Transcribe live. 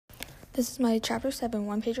This is my Chapter 7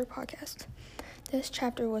 one-pager podcast. This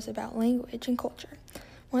chapter was about language and culture.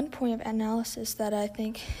 One point of analysis that I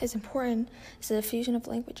think is important is the diffusion of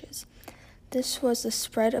languages. This was the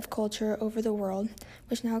spread of culture over the world,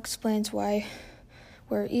 which now explains where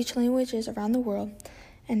each language is around the world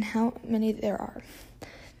and how many there are.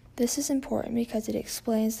 This is important because it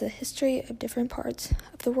explains the history of different parts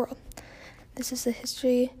of the world. This is the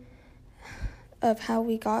history of how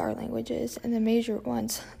we got our languages and the major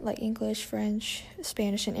ones like English, French,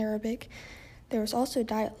 Spanish, and Arabic. There was also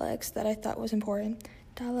dialects that I thought was important.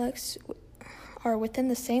 Dialects are within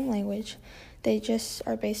the same language. They just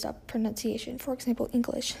are based off pronunciation. For example,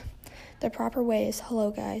 English. The proper way is hello,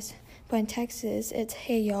 guys. But in Texas, it's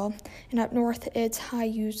hey, y'all. And up north, it's hi,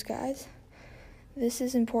 yous, guys. This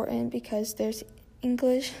is important because there's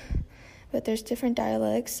English, but there's different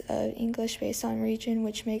dialects of English based on region,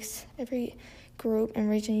 which makes every group and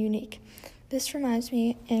region unique. This reminds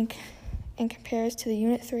me and compares to the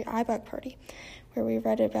Unit 3 IBOC party, where we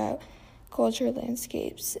read about culture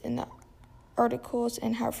landscapes in the articles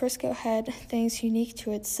and how Frisco had things unique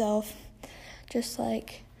to itself, just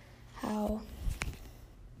like how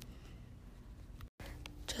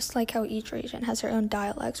each region has their own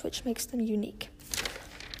dialects, which makes them unique.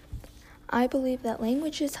 I believe that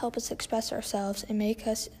languages help us express ourselves and make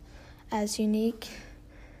us as unique,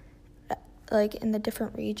 like in the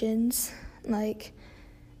different regions. Like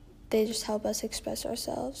they just help us express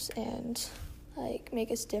ourselves and like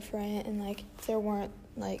make us different. And like if there weren't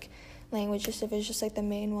like languages, if it was just like the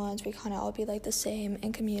main ones, we kind of all be like the same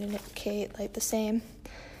and communicate like the same.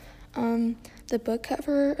 The book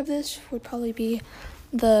cover of this would probably be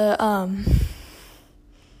the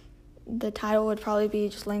title would probably be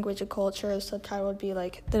just language and culture. The subtitle would be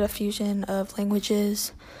like the diffusion of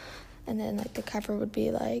languages, and then like the cover would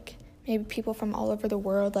be like maybe people from all over the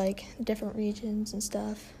world, like different regions and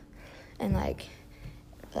stuff, and like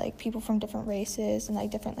people from different races and like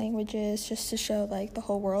different languages, just to show like the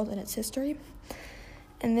whole world and its history.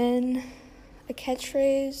 And then a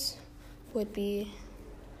catchphrase would be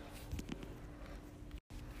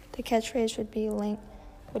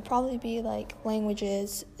would probably be like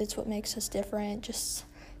languages, it's what makes us different, just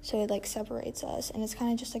so it like separates us. And it's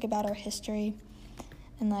kind of just like about our history.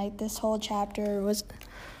 And like this whole chapter was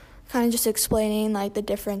kind of just explaining like the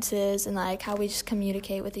differences and like how we just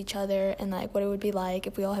communicate with each other, and like what it would be like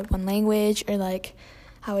if we all had one language, or like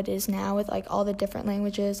how it is now with like all the different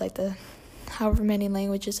languages, like the however many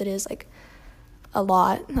languages it is, like a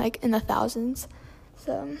lot, like in the thousands.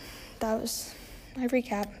 So that was my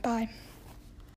recap. Bye.